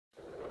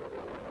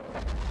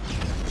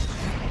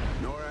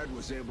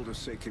was able to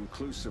say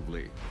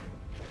conclusively,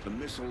 the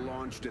missile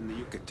launched in the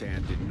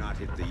Yucatan did not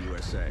hit the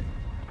USA.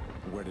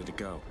 Where did it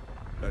go?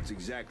 That's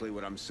exactly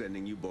what I'm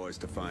sending you boys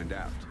to find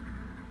out.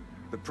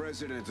 The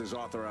President has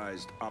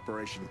authorized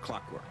Operation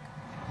CLOCKWORK.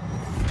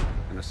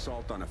 An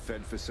assault on a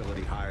Fed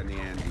facility high in the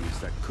Andes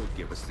that could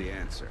give us the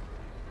answer.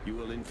 You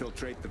will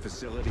infiltrate the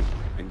facility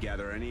and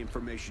gather any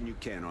information you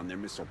can on their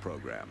missile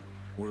program.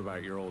 What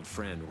about your old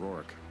friend,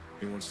 Rourke?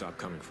 He won't stop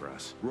coming for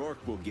us.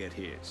 Rourke will get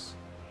his.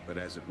 But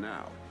as of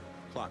now,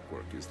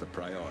 CLOCKWORK is the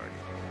priority.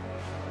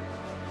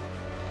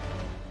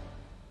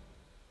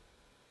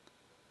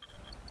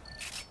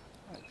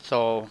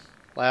 So,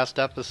 last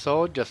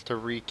episode, just to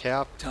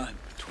recap, Time.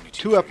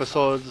 2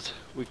 episodes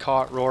we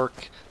caught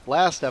Rourke.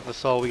 Last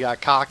episode we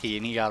got cocky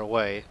and he got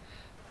away.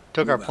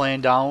 Took our plane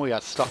down, we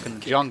got stuck in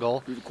the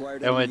jungle,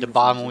 and we had to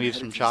bomb weave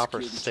some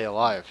choppers to stay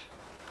alive.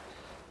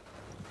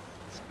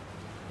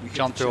 We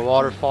jumped through a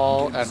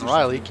waterfall and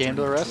Riley came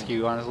to the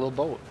rescue on his little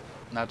boat.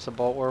 And that's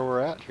about where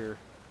we're at here.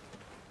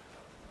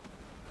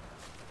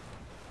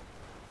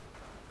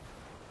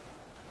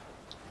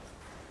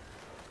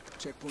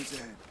 Checkpoints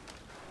ahead.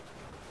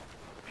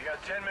 You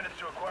got 10 minutes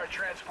to acquire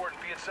transport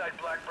and be inside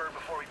Blackbird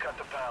before we cut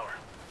the power.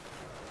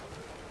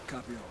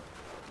 Copy all.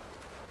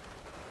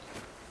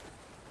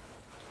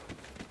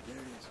 There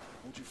it is.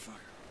 Hold your fire.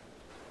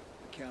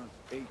 Count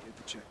 8 at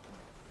the checkpoint.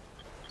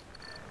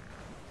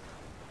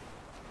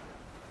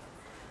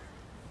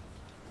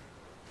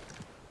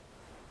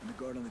 And the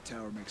guard on the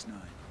tower makes 9.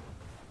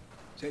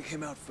 Take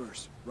him out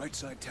first. Right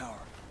side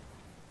tower.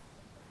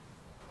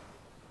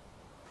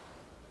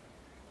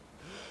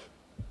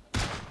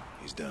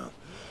 He's down.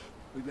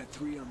 We've got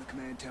 3 on the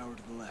command tower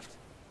to the left.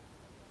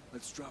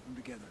 Let's drop them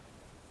together.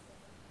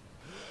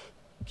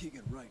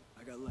 Keegan, right.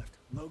 I got left.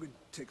 Logan,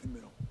 take the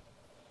middle.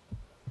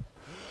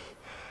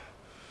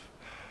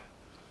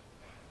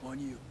 On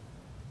you.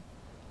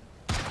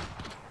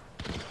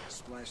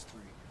 Splash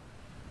 3.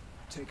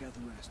 Take out the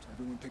rest.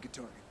 Everyone pick a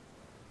target.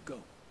 Go.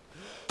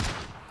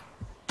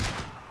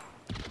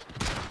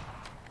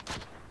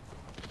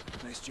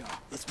 Nice job.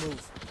 Let's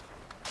move.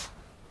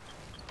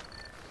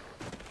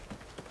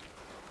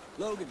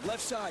 Logan,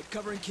 left side,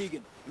 covering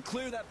Keegan. And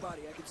clear that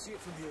body. I can see it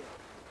from here.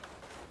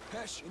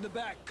 Hesh, in the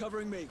back,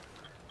 covering me.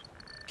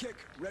 Kick,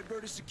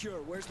 Redbird is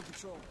secure. Where's the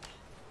patrol?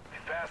 We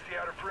passed the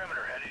outer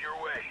perimeter, headed your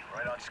way.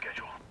 Right on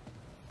schedule.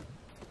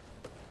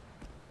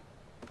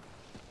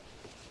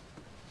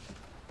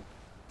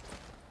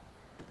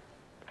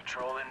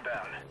 Patrol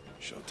inbound.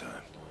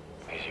 Showtime.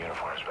 These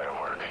uniforms better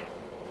work.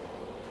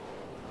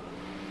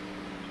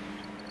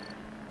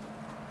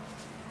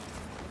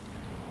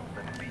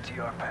 Let the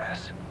BTR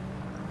pass.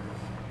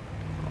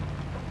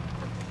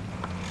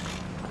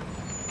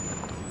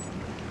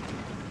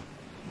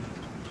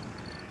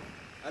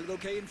 ¿Algo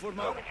que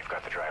informar? Logan, you've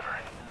got the driver.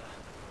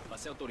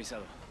 Pase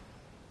autorizado.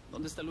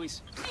 ¿Dónde está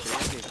Luis?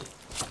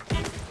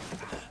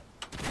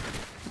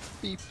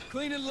 Beep.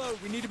 Clean and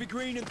load. We need to be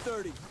green in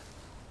 30.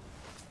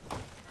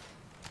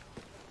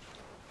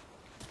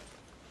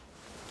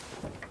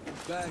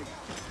 Bang.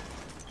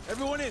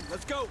 Everyone in.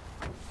 Let's go.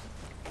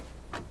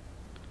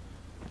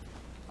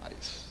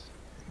 Nice.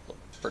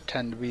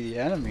 Pretend to be the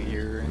enemy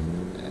here.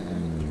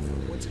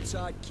 And Once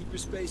inside, keep your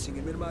spacing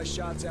and minimize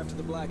shots after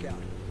the blackout.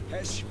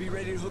 Hesh, be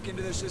ready to hook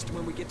into their system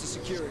when we get to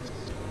security.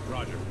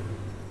 Roger.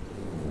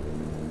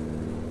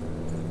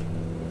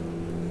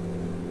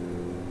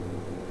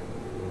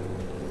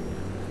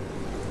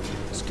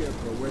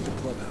 Scarecrow, we're at the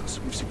clubhouse.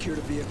 We've secured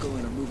a vehicle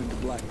and are moving to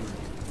Blackbird.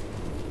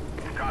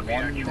 Copy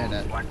 1 actual.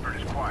 minute. Blackbird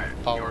is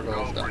quiet. Power Your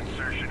goes go for down.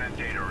 insertion and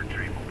data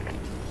retrieval.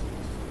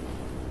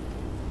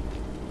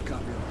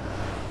 Copy all.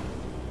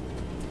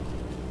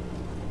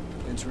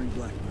 Entering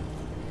Blackbird.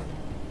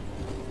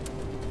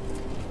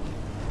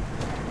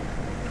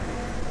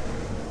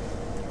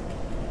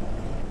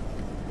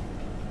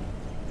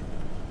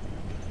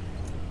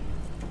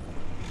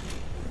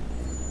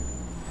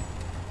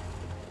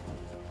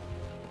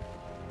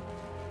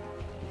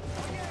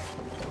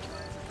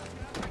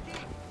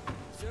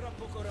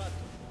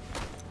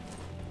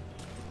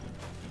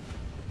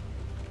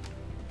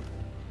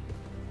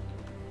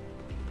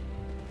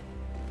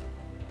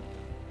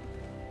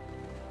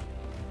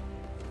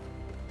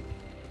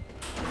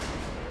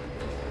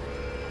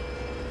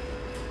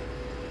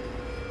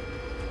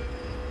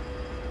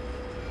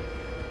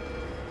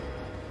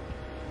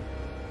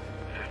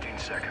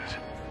 Seconds.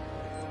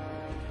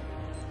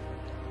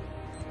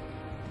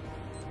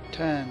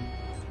 10,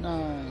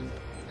 9,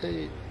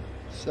 8,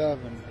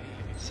 7,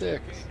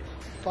 6,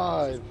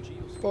 5,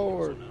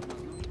 4,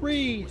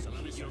 3,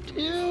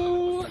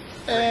 2,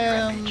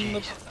 and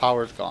the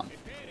power's gone.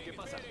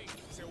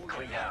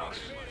 Clean house.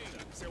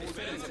 Real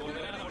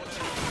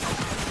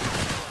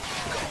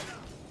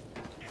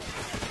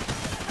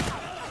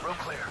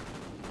clear.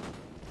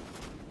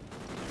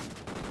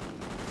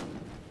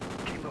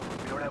 Keep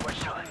moving. We don't have much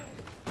time.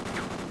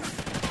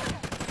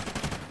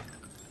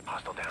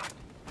 Hostile down.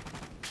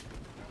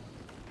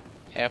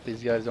 Half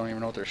these guys don't even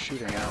know what they're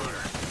shooting at.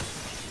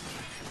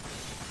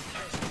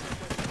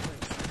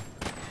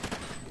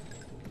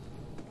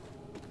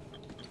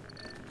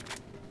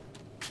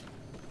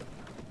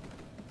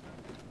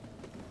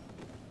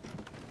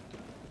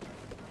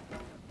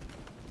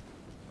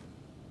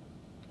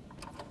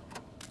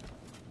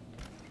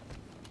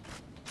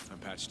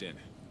 patched in.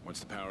 Once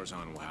the power's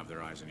on, we'll have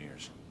their eyes and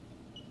ears.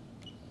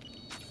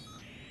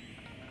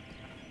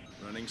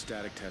 Running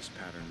static test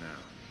pattern now.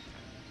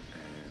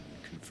 And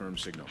confirm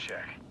signal.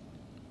 Check.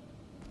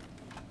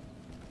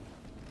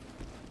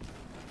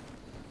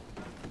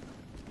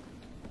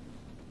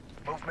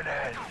 Movement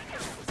ahead.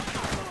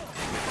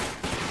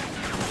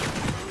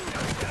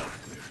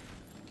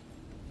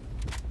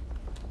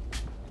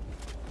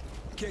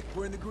 Kick,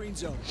 we're in the green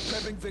zone.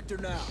 Prepping Victor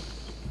now.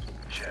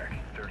 Check.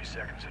 30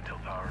 seconds until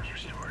power is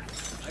restored.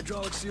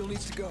 Hydraulic seal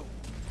needs to go.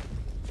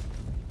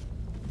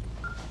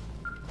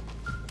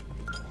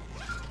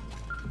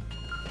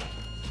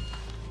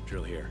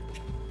 Drill here.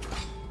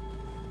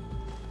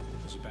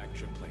 There's a back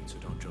trim plate, so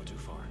don't drill too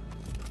far.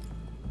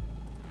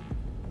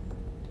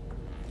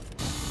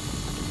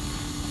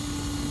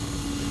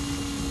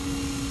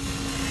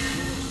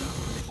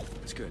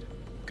 That's good.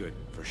 Good.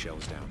 First shell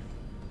is down.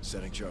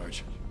 Setting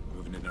charge.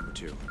 Moving to number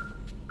 2.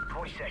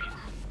 20 seconds.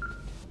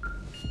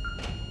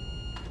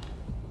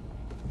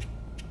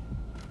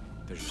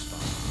 There's your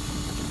spot.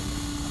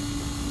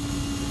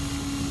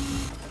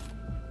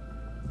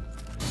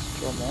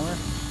 Drill more?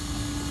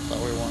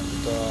 Thought we weren't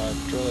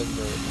drilling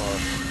very far.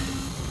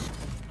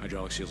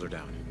 Hydraulic seals are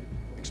down.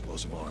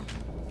 Explosive armed.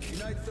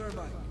 Unite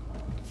thermite.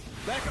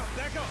 Back up,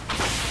 back up!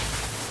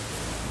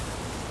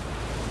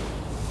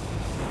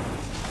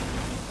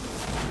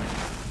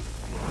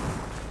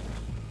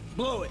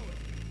 Blow it!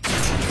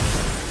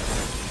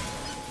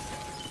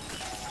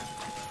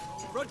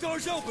 Front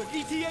door's open!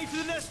 ETA to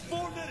the next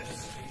 4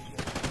 minutes!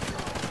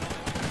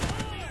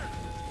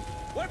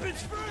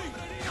 Weapons free!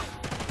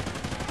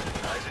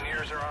 Eyes and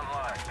ears are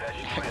online.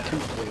 I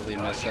completely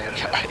messed that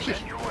guy.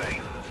 Get your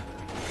way.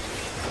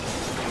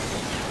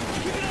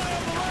 Keep an eye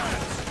on the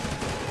lines!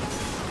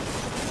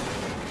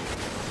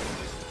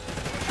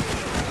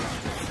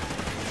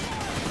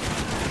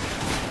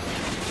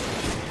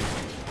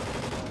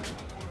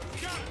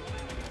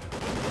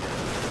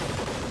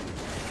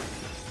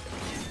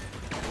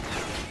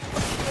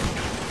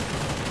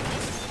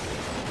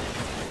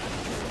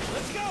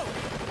 Let's go!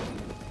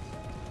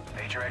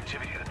 Major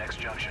activity at the next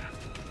junction.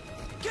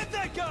 Get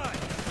that guy!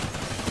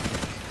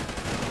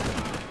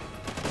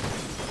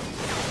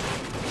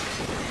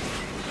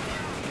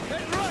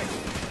 Head right!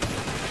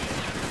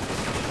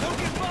 Don't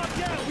get bogged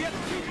down! We have to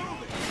keep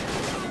moving!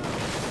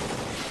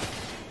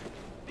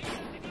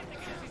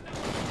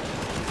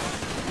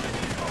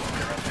 Oh,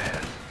 they're up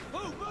ahead.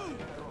 Move, move!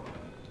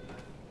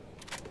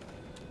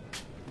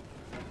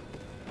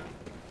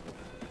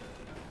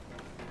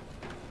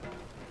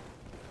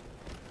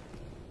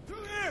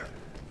 Through here!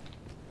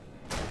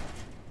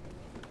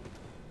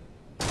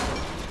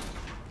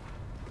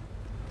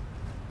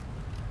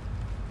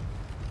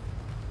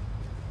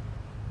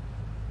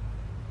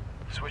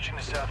 Switching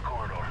to south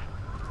corridor.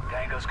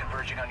 Tango's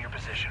converging on your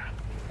position.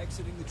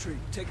 Exiting the tree.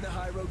 Taking the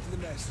high road to the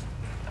nest.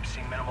 I'm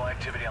seeing minimal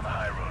activity on the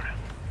high road.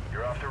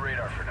 You're off the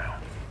radar for now.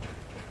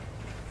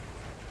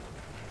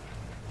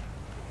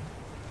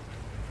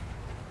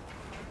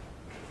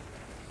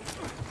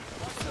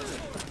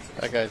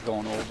 That guy's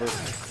going over.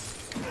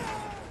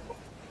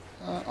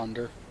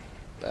 Under.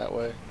 That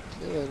way.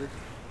 See you later.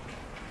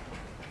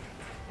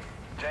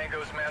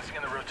 Tango's massing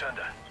in the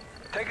rotunda.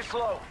 Take it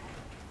slow.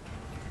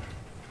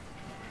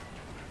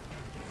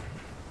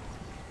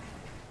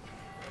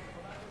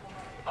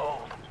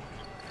 Hold.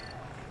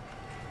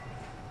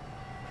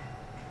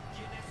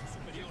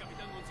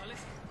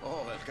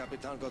 Oh, el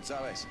Capitán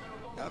González.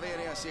 Ya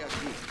viene hacia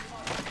aquí.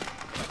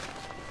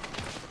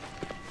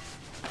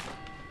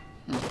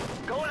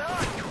 Going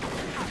hot!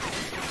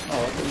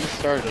 Oh, look at you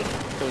started.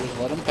 Just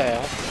let him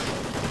pass.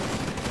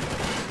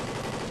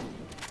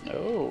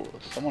 No,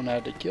 someone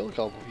had to kill a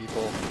couple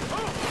people.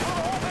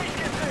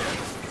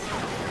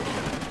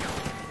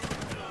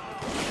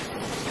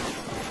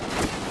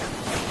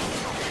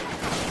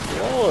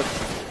 Whoa.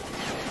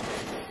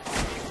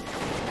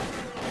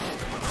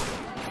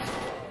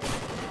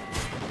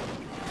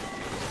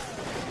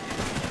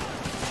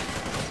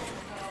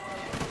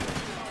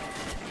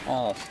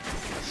 Oh, I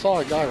saw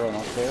a guy run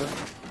up there.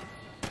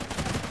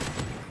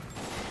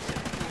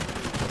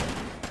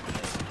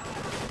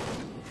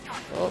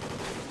 Oh.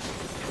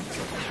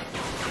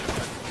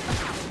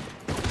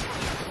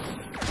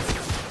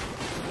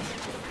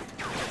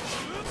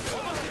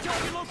 Almost to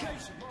target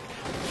location.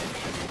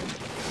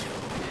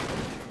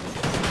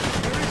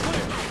 Very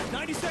clear.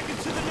 90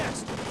 seconds to the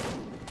next.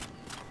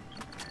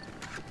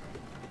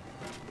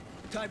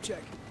 Time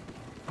check.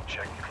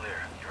 Check and clear.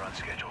 You're on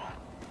schedule.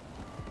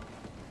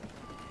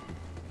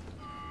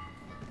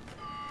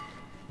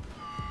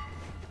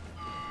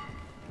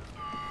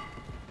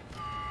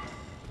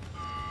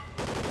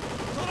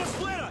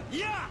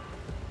 Yeah!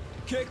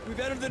 Kick, we've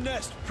entered the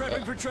nest.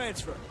 Prepping for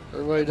transfer.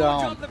 Everybody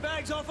Drop down. the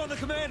bags off on the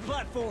command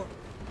platform.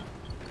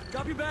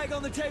 Drop your bag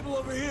on the table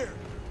over here.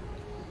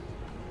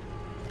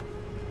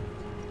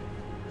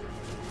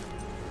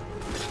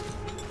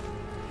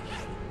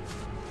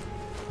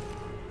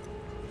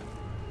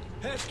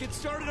 Hesh, get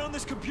started on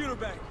this computer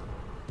bank.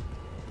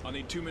 I'll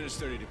need 2 minutes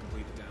 30 to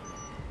complete the download.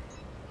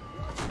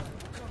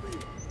 Cover you.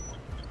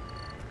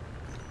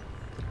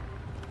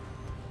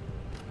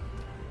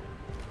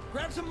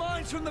 Grab some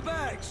mines from the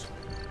bags.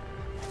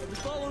 They'll be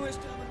following us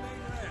down the main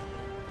ramp.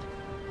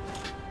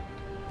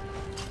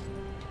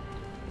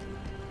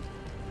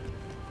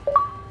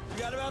 You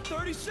got about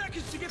 30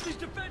 seconds to get these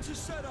defenses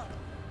set up.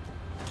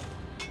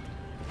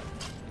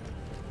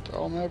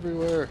 Throw them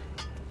everywhere.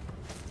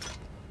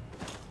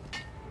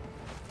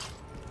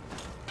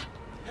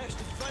 Hesh,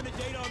 did you find the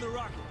data on the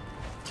rocket?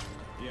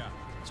 Yeah,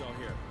 it's all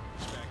here.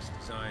 Specs,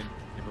 design,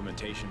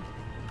 implementation.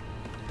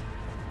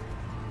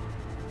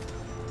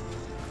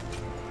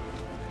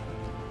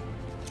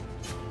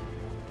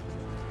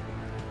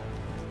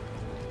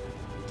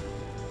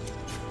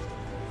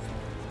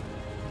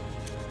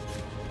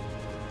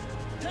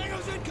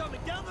 Tango's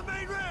incoming, down the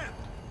main ramp!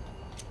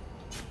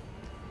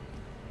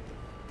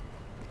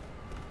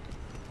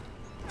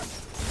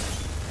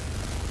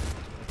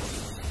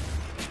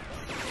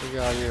 What we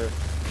got here?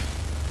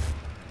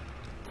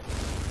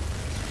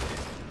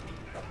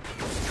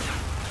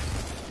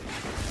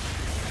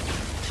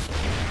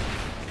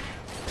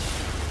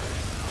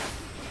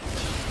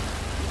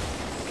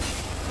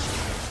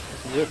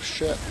 Zip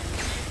shit.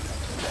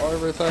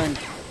 Everything.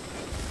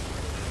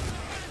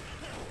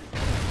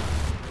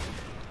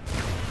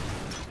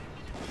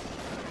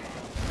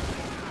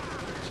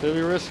 It's gonna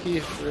be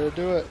risky. We're gonna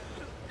do it.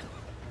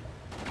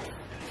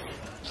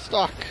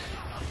 Stuck.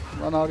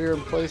 Run out here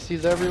and place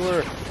these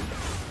everywhere.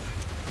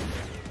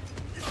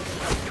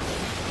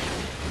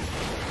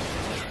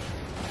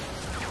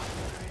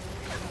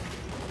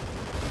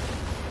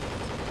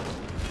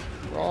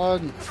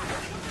 Run.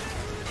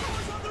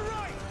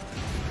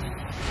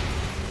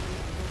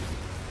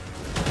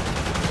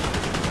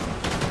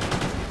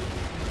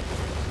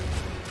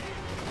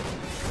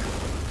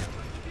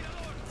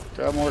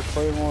 Got more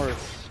claymores.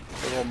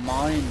 Little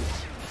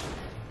mines.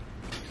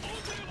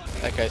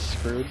 That guy's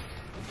screwed.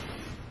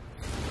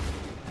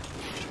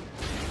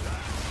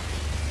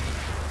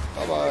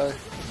 Bye bye.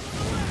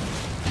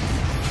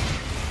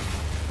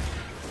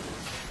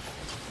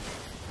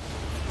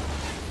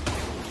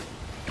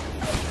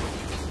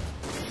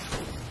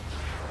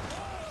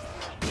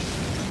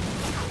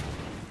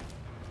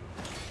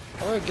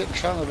 How do I get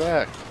shot in the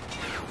back?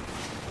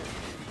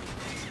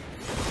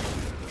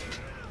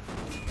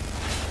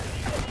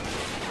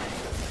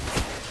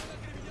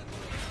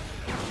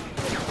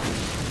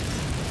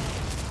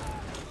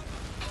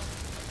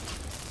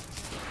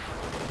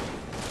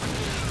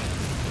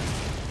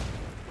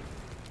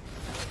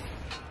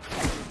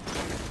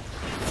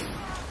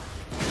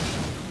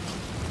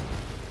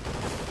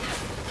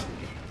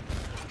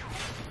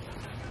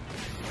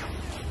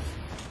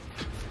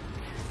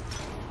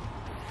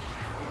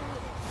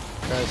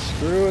 Guys,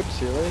 screw it.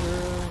 See you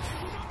later.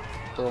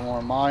 Throw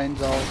more mines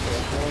out for the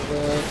hell of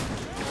it.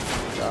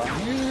 Down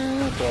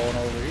here, throwing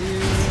over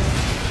here.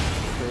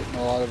 Creating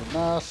a lot of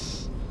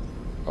mess.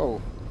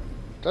 Oh,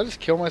 did I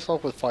just kill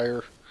myself with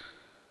fire?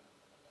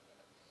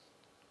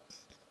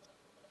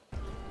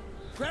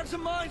 Grab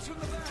some mines from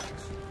the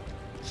bags.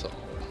 So,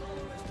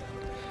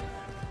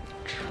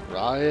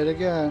 try it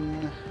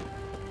again.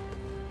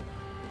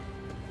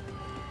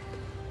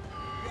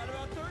 You got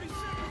about 30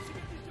 seconds to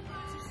get these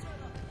defenses set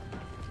up.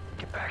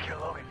 Get back here,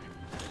 Logan.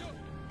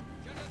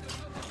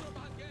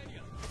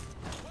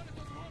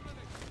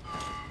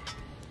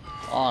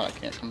 Oh, I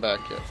can't come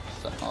back yet.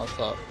 That's all I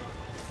thought.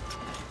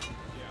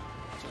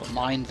 But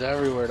mines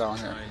everywhere down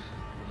here. Design,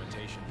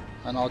 implementation.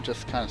 And I'll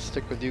just kind of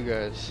stick with you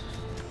guys.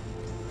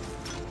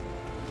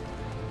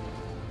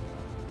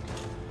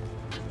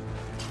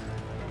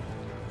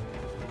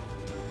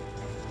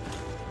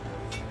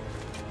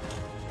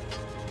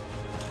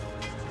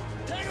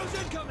 Tango's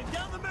incoming,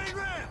 down the main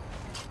ramp!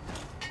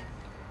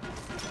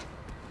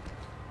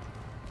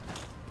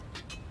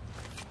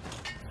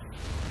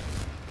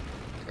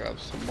 Grab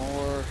some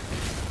more.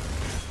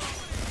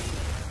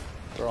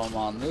 Throw them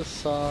on this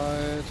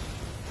side.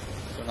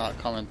 They're not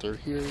coming through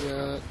here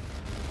yet.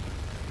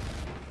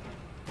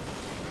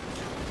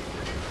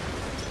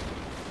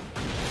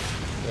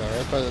 Yeah,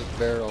 right by this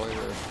barrel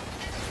here.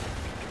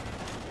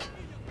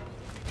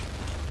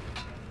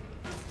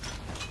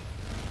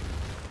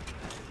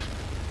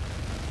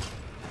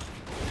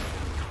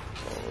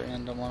 So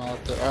random one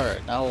out there.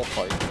 Alright, now we'll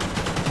fight.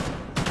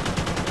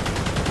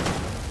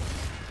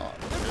 Oh,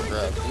 let me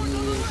grab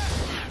these.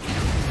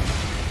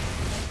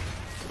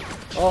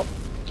 Oh,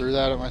 threw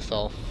that at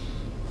myself.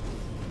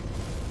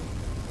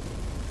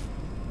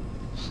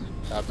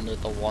 Happened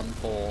at the one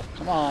pole.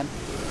 Come on.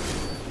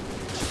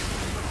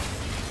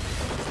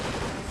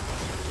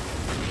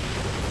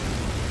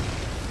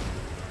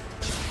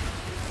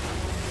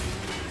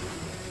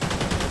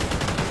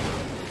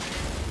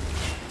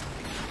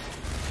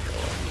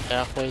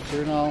 Halfway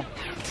through now.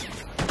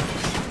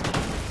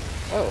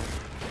 Oh,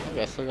 I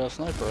guess I got a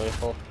sniper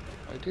rifle.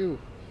 I do.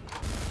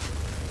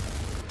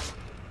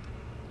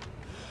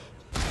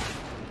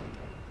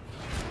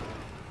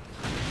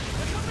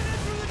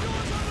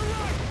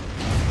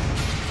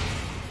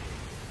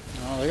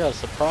 Oh, they got a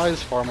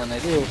surprise for 'em when they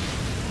do.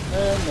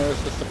 And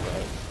there's the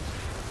surprise.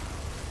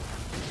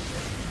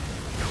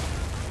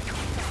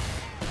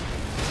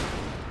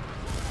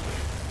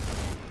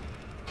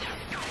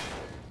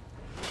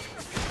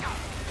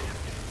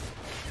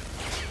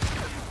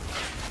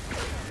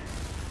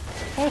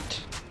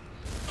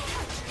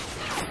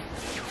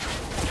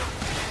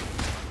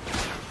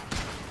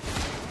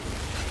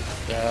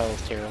 Yeah, that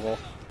was terrible.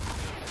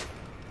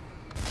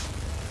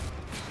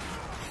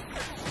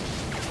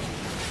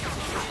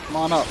 Come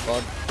on up,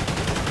 bud.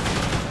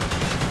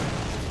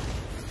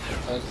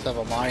 I just have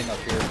a mine up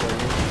here for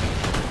you.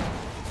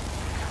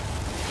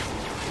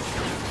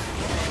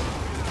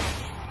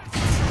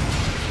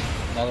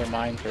 Another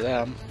mine for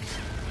them.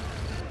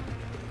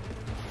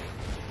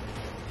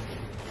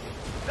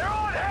 They're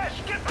on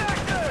Hesh! Get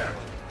back there!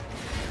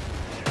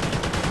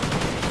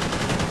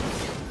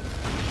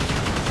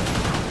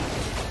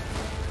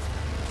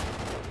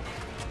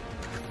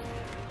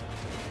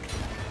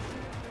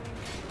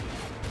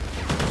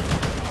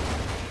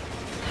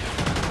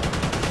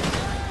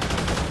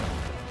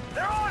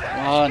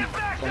 Come on,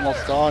 it's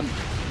almost done.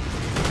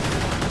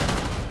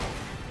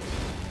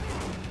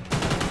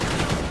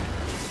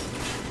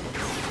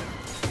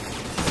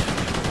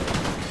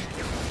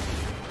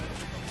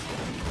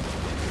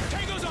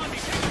 Tango's on me!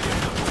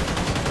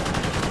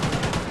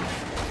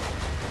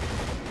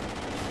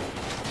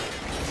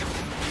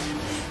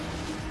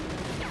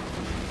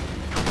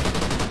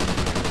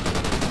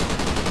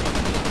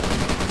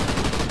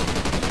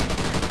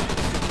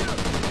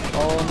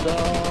 Falling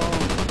down.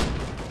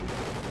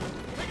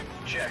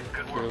 Check.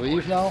 Good Can work. we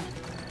leave now?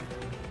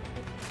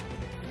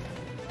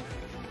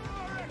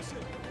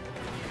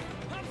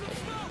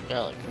 Yeah,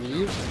 like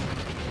leave.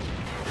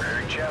 We're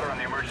hearing chatter on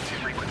the emergency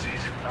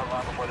frequencies. Not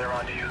long before they're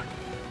onto you.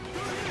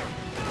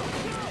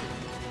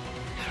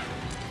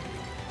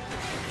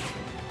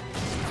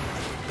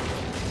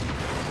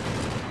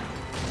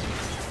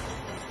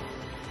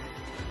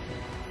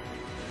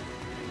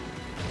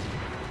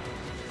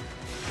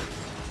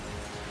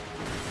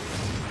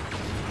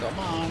 Come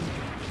on.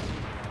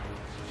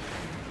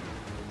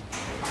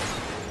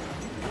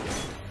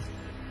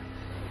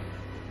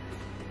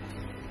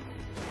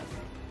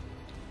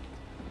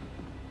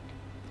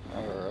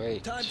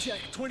 Alright. Time check,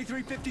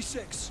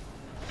 23:56.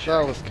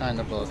 That was kind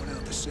of a Going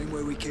out the same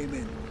way we came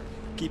in.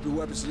 Keep your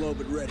weapons low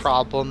but ready.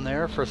 problem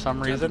there for some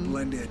Time to reason.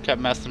 blend in. Kept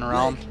messing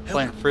around, Ray, help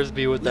playing him.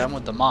 frisbee with them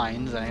Left. with the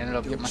mines, and I ended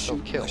up Don't getting myself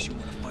shoot killed. unless you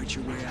want to bite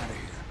your way out of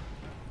here.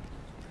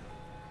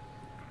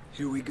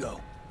 Here we go.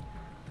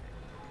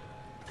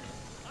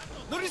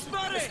 ¡No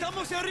dispare!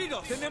 ¡Estamos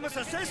heridos! Tenemos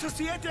acceso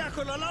 7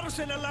 acorralados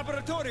en el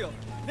laboratorio.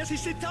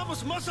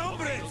 Necesitamos más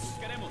hombres.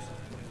 Queremos.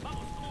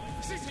 Vamos.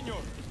 Sí,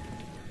 señor.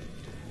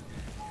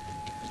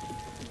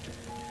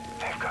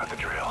 They've got the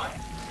drill.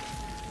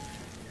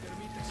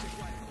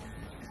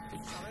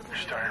 They're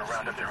starting to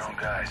round up their own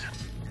guys.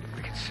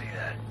 We can see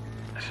that.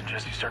 I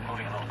suggest you start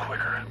moving a little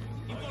quicker.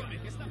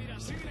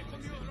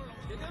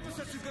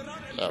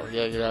 Oh, we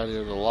gotta get out of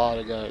here. There's a lot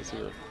of guys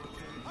here.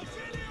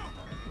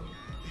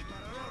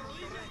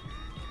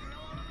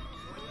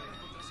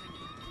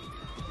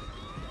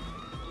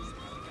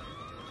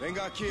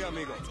 Venga aquí,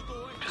 amigo.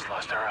 Just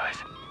lost our eyes.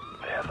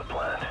 They have the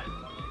plan.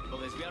 Lo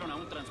desviaron a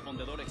un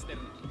transpondedor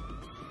externo.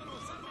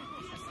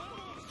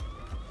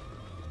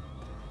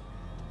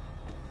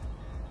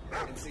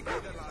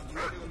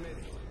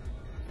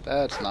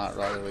 That's not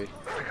Riley.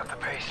 Pick up the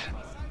pace.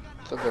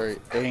 It's a very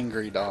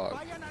angry dog.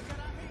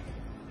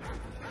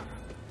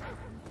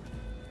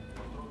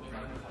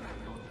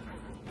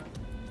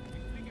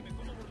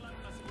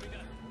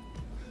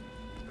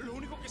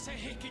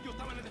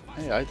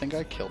 Hey, I think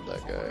I killed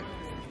that guy.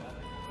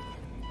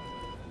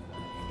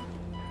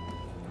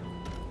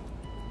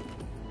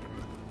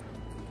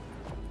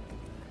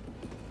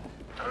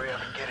 Hurry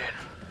up and get in.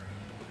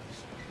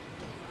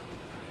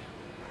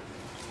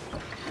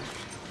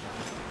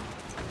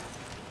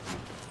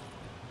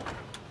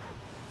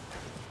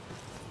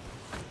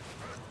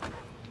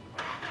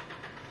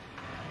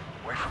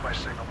 Wait for my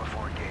signal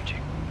before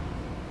engaging.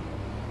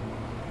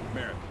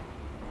 Merrick,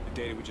 the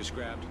data we just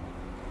grabbed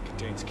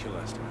contains kill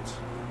estimates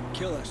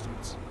Kill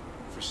estimates.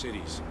 for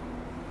cities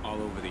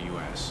all over the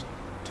U.S.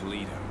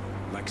 Toledo,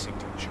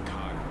 Lexington,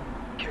 Chicago.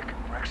 Kick,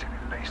 Rexing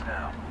in base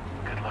now.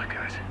 Good luck,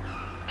 guys.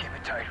 Keep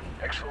it tight.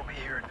 X will be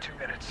here in 2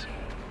 minutes.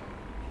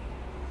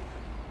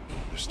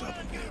 They're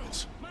stopping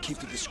vehicles. Keep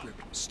to the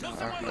script.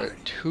 Stop. Alright,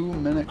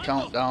 2-minute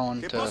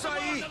countdown to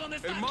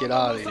get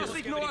out of here.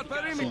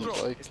 Seems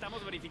like.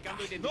 Estamos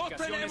verificando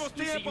identificaciones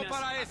y signas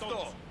a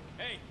todos.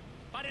 Hey,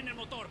 paren el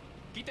motor.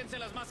 Quítense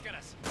las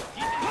máscaras.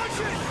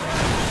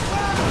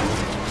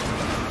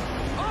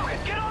 Logan,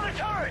 get on the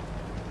turret!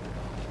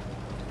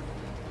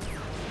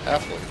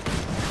 Halfway.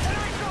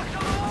 Enemy trucks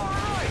on the lower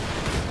right!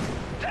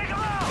 Take them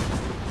out!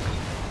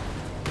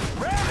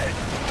 Ram it!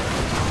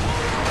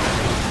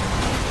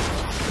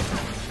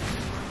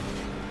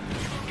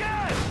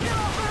 Guys, get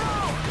off the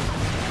road!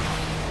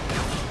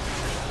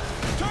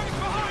 Turret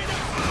behind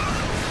us!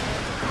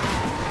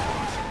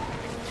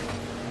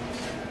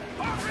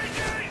 RPG!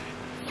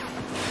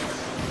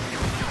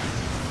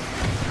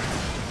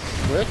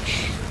 Switch.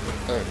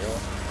 There we go.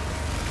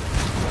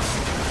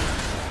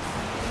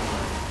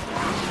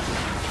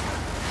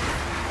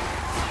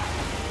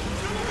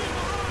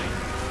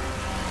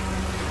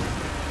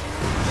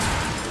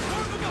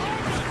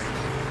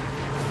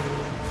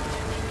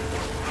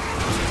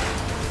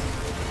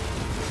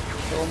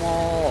 Kill them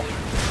all.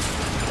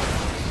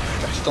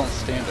 guys don't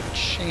stand a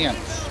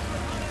chance.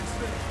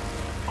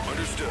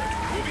 Understood.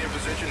 We'll be in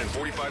position in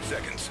 45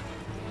 seconds.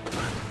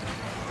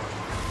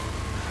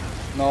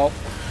 Nope.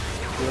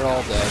 You're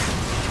all dead.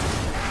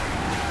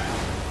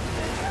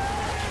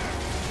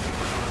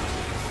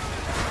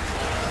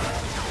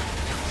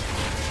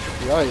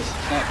 The ice,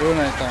 it's not doing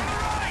anything.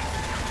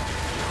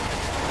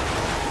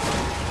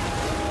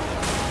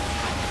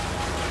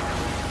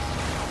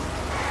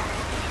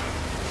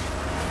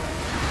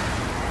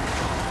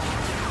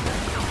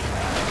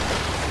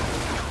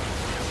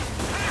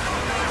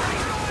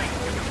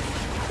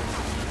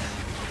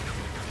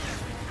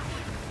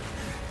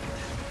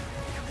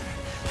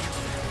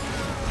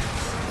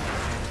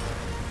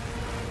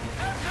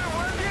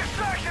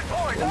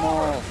 Come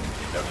on.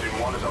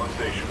 FC-1 is on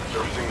station.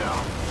 Servicing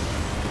now.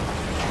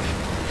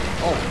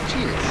 Oh,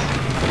 jeez.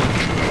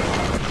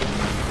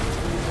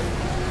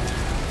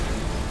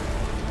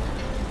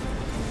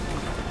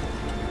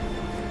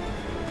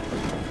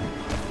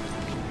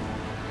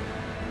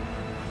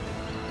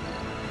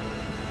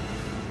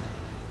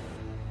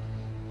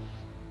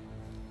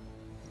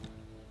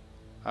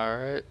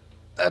 Alright,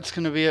 that's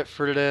going to be it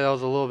for today. That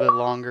was a little bit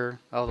longer.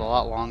 That was a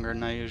lot longer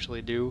than I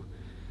usually do.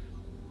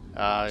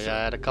 Yeah, I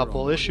had a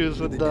couple issues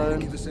with the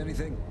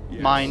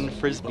mine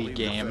frisbee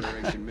game.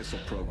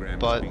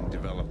 But,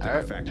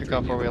 alright, pick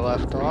up where we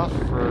left off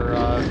for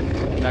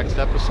next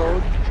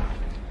episode.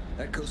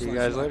 See you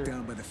guys later.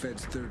 Down by the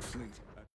Fed's 3rd Fleet.